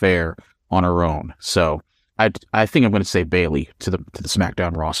she could fare on her own. So I think I'm going to say Bayley to the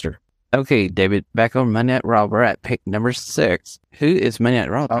SmackDown roster. Okay, David, back on Monday Night Raw, we're at pick number 6. Who is Monday Night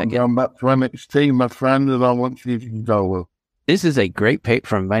Raw? I'm going back to NXT, my friend, and I want you to go with. This is a great pick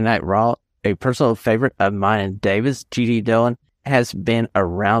from Monday Night Raw. A personal favorite of mine and David's, G.D. Dillon, has been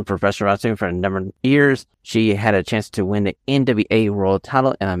around professional wrestling for a number of years. She had a chance to win the NWA World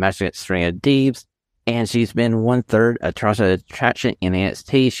title in a match against Serena Deebs, and she's been 1/3 a Toronto attraction in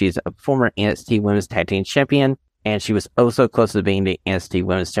NXT. She's a former NXT Women's Tag Team Champion, and she was also close to being the NXT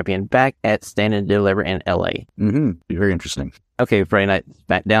Women's Champion back at Stand and Deliver in LA. Mm-hmm. Very interesting. Okay, Friday Night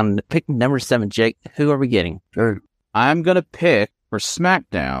Smackdown, pick number 7, Jake. Who are we getting? I'm going to pick, for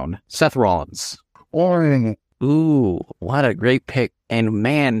SmackDown, Seth Rollins. Ooh, what a great pick. And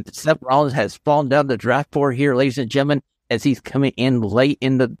man, Seth Rollins has fallen down the draft board here, ladies and gentlemen, as he's coming in late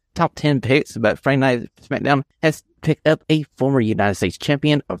in the top 10 picks. But Friday Night Smackdown has picked up a former United States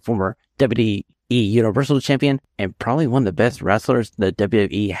champion, a former WWE Universal champion, and probably one of the best wrestlers the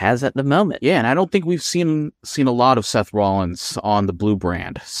WWE has at the moment. Yeah, and I don't think we've seen a lot of Seth Rollins on the blue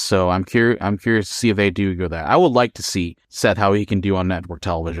brand. So I'm curious to see if they do go that. I would like to see Seth, how he can do on network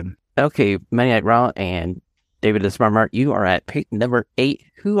television. Okay, Monday Night Raw and David the Smart Mark, you are at pick number 8.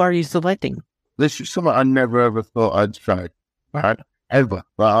 Who are you selecting? This is something I never ever thought I'd say, right? Ever.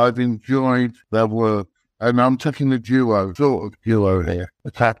 But I've enjoyed their work. And I'm taking the sort of duo here,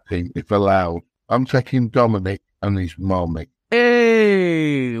 a tag team, if allowed. I'm taking Dominic and his mommy.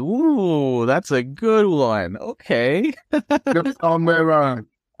 Hey, ooh, that's a good one. Okay. Just on their own.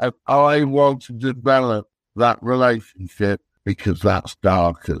 And I want to develop that relationship because that's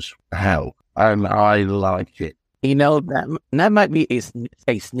dark as hell. And I like it. You know, that might be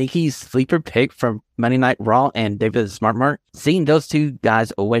a sneaky sleeper pick from Monday Night Raw and David the Smart Mark. Seeing those two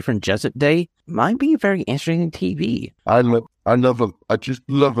guys away from Judgment Day might be very interesting TV. I love them. I just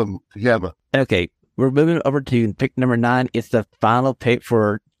love them together. Okay, we're moving over to pick number 9. It's the final pick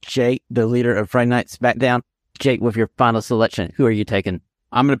for Jake, the leader of Friday Night Smackdown. Jake, with your final selection, who are you taking?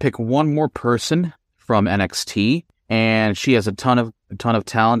 I'm going to pick one more person from NXT, and she has a ton of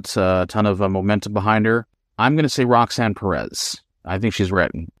talent, a ton of momentum behind her. I'm going to say Roxanne Perez. I think she's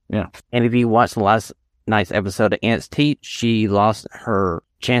ready. Yeah. And if you watched the last night's episode of NXT, she lost her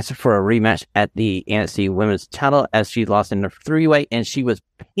chance for a rematch at the NXT Women's title as she lost in the 3-way, and she was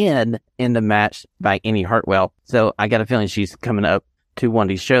pinned in the match by Amy Hartwell. So I got a feeling she's coming up to one of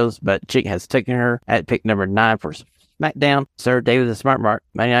these shows, but Jake has taken her at pick number 9 for SmackDown. Sir David the Smart Mark,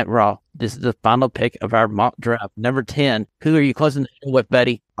 Monday Night Raw. This is the final pick of our mock draft. Number 10. Who are you closing the show with,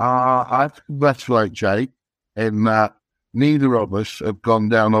 buddy? I congratulate Jake in that neither of us have gone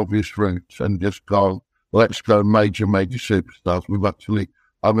down obvious routes and just gone, let's go major superstars.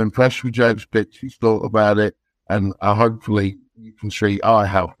 I'm impressed with Jake's pitch. He's thought about it, and hopefully you can see I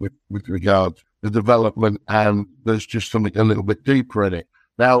have with regards to the development, and there's just something a little bit deeper in it.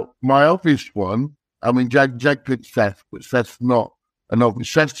 Now, my obvious one, I mean, Jake picked Seth, but Seth's not an obvious.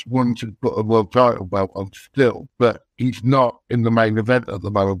 Seth's one to put a world title belt on still, but he's not in the main event at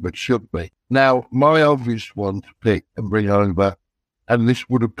the moment, but should be. Now, my obvious one to pick and bring over, and this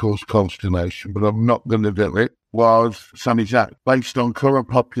would have caused consternation, but I'm not going to do it, was Sami Zayn, based on current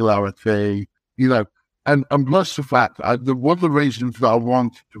popularity, and plus the fact, one of the reasons that I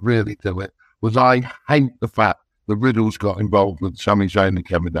wanted to really do it was I hate the fact the Riddles got involved with Sami Zayn and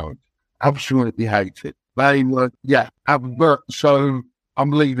Kevin Owens. Absolutely hate it. They were, so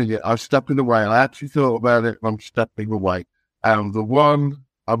I'm leaving it. I'm stepping away. I actually thought about it, and I'm stepping away. And the one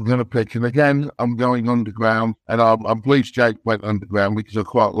I'm going to pick, and again, I'm going underground, and I'm pleased Jake went underground because I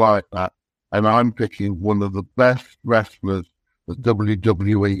quite like that. And I'm picking one of the best wrestlers that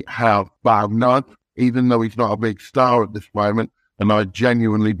WWE have, bar none, even though he's not a big star at this moment, and I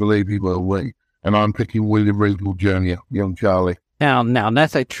genuinely believe he will be. And I'm picking William Regal Jr., young Charlie. Now,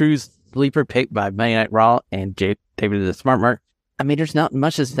 that's a true sleeper pick by Monday Night Raw and David the Smart Mark. I mean, there's not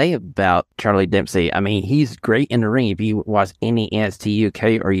much to say about Charlie Dempsey. I mean, he's great in the ring. If you watch any NXT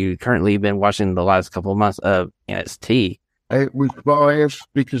UK or you currently been watching the last couple of months of NXT. It was biased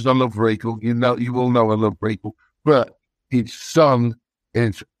because I love Regal. You all know I love Regal. But his son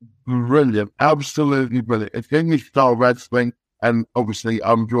is brilliant, absolutely brilliant. It's English style wrestling, and obviously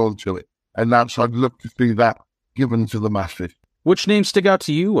I'm drawn to it. And I'd love to see that given to the masses. Which names stick out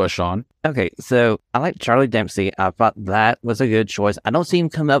to you, Shawn? Okay, so I like Charlie Dempsey. I thought that was a good choice. I don't see him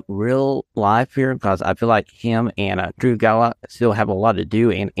come up real live here because I feel like him and Drew Gulak still have a lot to do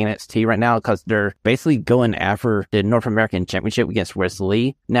in NXT right now because they're basically going after the North American Championship against Wes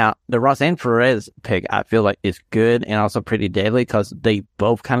Lee. Now, the Roxanne Perez pick I feel like is good and also pretty deadly because they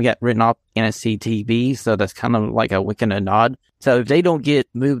both kind of got written off NXT TV, so that's kind of like a wink and a nod. So if they don't get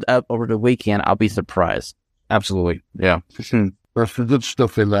moved up over the weekend, I'll be surprised. Absolutely, yeah. There's some good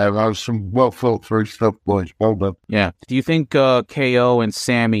stuff in there. There's some well thought through stuff, boys. Well done. Yeah. Do you think KO and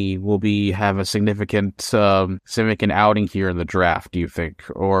Sammy will have a significant outing here in the draft? Do you think,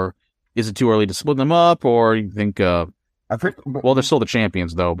 or is it too early to split them up, or you think? I think. Well, they're still the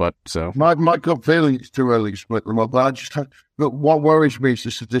champions, though. But so my gut feeling it's too early to split them up. But I just but what worries me is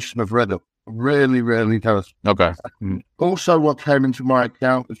this addition of Red Up. Really, really does. Okay. Also, what came into my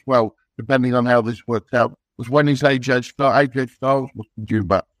account as well, depending on how this worked out, was when his AJ Styles was due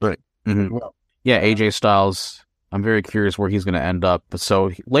back. Well. Yeah, AJ Styles. I'm very curious where he's going to end up.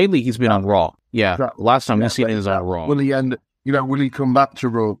 So lately, he's been on Raw. Yeah, exactly. Last time we've seen him is on Raw. Will he end? Will he come back to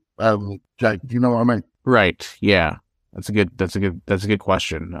Raw? Jake, do you know what I mean? Right. Yeah. That's a good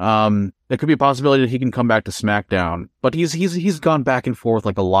question. There could be a possibility that he can come back to SmackDown, but he's gone back and forth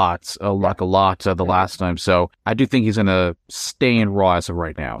like a lot the last time. So I do think he's gonna stay in Raw as of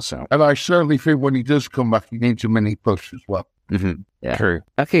right now. So, and I certainly think when he does come back, he needs a mini push as well. Mm-hmm. Yeah. True.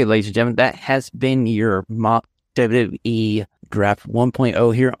 Okay, ladies and gentlemen, that has been your mock WWE Draft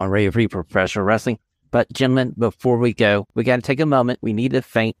 1.0 here on Radio Free Professional Wrestling. But gentlemen, before we go, we got to take a moment. We need to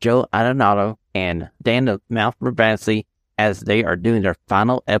thank Joe Adonato and Dan the Mouth Urbancy as they are doing their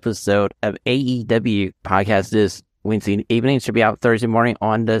final episode of AEW podcast this Wednesday evening. It should be out Thursday morning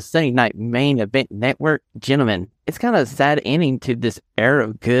on the Sunday Night Main Event Network. Gentlemen, it's kind of a sad ending to this era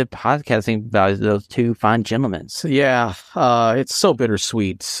of good podcasting by those two fine gentlemen. So, yeah, it's so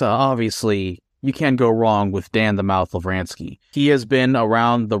bittersweet. Obviously, you can't go wrong with Dan the Mouth Lavransky. He has been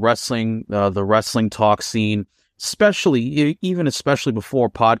around the wrestling talk scene, especially before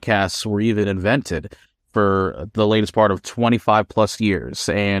podcasts were even invented, for the latest part of 25 plus years,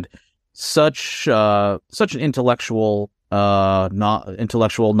 and such an intellectual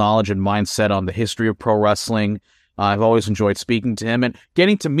knowledge and mindset on the history of pro wrestling. I've always enjoyed speaking to him and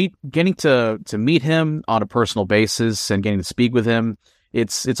getting to meet him on a personal basis and getting to speak with him.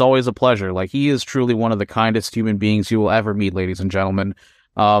 It's always a pleasure. Like, he is truly one of the kindest human beings you will ever meet, ladies and gentlemen.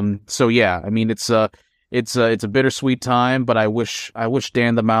 So yeah, I mean, it's a bittersweet time, but I wish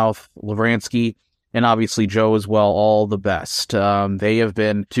Dan the Mouth Lavransky and obviously Joe as well all the best. They have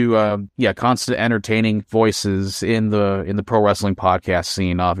been two constant entertaining voices in the pro wrestling podcast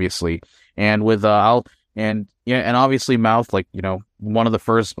scene, obviously, and with and obviously Mouth, like, one of the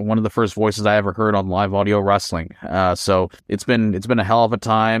first voices I ever heard on live audio wrestling. So it's been a hell of a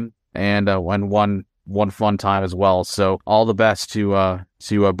time, and one fun time as well. So all the best to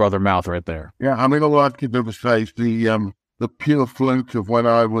Brother Mouth right there. Yeah, I mean, all I can ever say is the pure fluke of when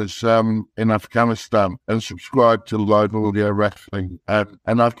I was in Afghanistan and subscribed to live audio wrestling, and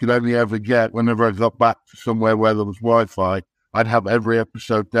I could only ever get, whenever I got back to somewhere where there was Wi-Fi, I'd have every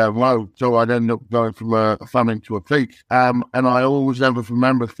episode download. So I'd end up going from a famine to a feast. And I always ever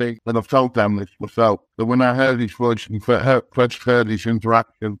remember things, and I've told them this myself, that when I heard his voice and first heard his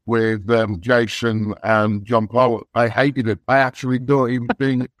interaction with Jason and John Pollock, I hated it. I actually thought he was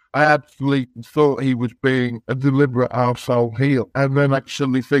being... I absolutely thought he was being a deliberate arsehole heel. And then I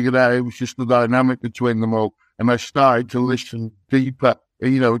suddenly figured out it was just the dynamic between them all. And I started to listen deeper,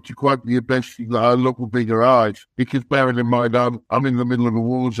 to quote the best thing that I look with bigger eyes. Because bearing in mind, I'm in the middle of a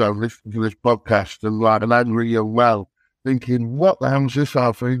war zone listening to this podcast and angry young well, thinking, what the hell's this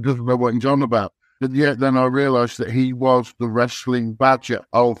Arthur? He doesn't know what he's on about. And yet then I realised that he was the wrestling badger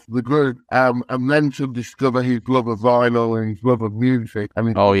of the group. And then to discover his love of vinyl and his love of music.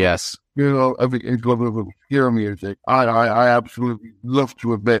 Oh, yes. His love of obscure music. I absolutely love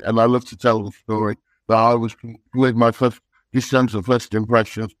to admit, and I love to tell the story, that I was with my sense of first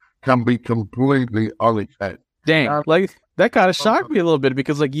impressions can be completely on its head. Dang, that kind of shocked me a little bit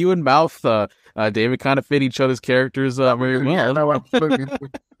because you and Mouth, David, kind of fit each other's characters very well. No, absolutely.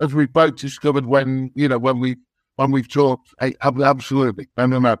 As we both discovered when we've talked, absolutely.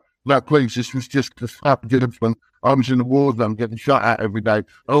 No, please, this was just a snap judgment. I was in the war zone getting shot at every day.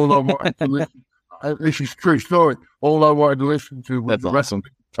 All I wanted to listen, this is a true story. All I wanted to listen to was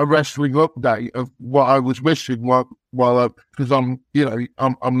a wrestling update of what I was missing while because I'm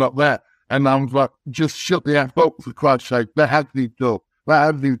not there. And I was like, just shut the F up, for Christ's sake. Let Anthony talk.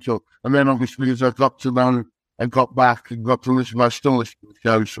 And then obviously as I got to know and got back and got to listen, I still listen to the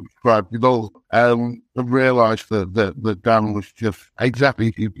show, subscribed it all, and realised that Dan was just exactly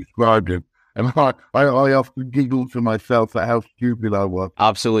as you described him. And I often giggle to myself at how stupid I was.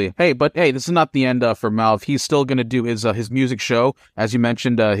 Absolutely. Hey, this is not the end for Mouth. He's still going to do his music show. As you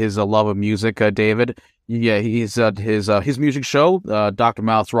mentioned, his love of music, David. Yeah, he's his music show, Dr.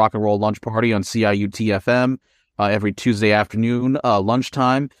 Mouth's Rock and Roll Lunch Party on CIUT-FM every Tuesday afternoon,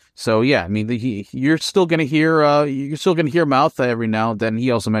 lunchtime. So yeah, you're still going to hear Mouth every now and then.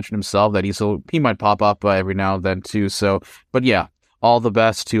 He also mentioned himself that he might pop up every now and then too. So, but yeah. All the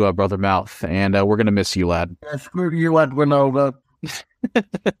best to Brother Mouth, and we're going to miss you, lad. Yeah, screw you, Winona.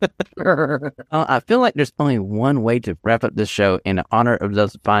 I feel like there's only one way to wrap up this show in honor of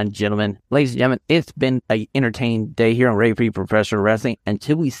those fine gentlemen. Ladies and gentlemen, it's been an entertaining day here on Radio Free Professional Wrestling.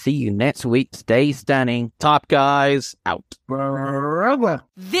 Until we see you next week, stay stunning. Top guys, out.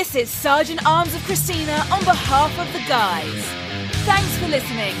 This is Sergeant Arms of Christina on behalf of the guys. Thanks for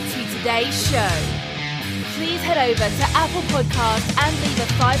listening to today's show. Please head over to Apple Podcasts and leave a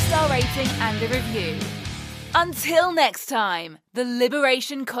 5-star rating and a review. Until next time, the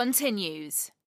liberation continues.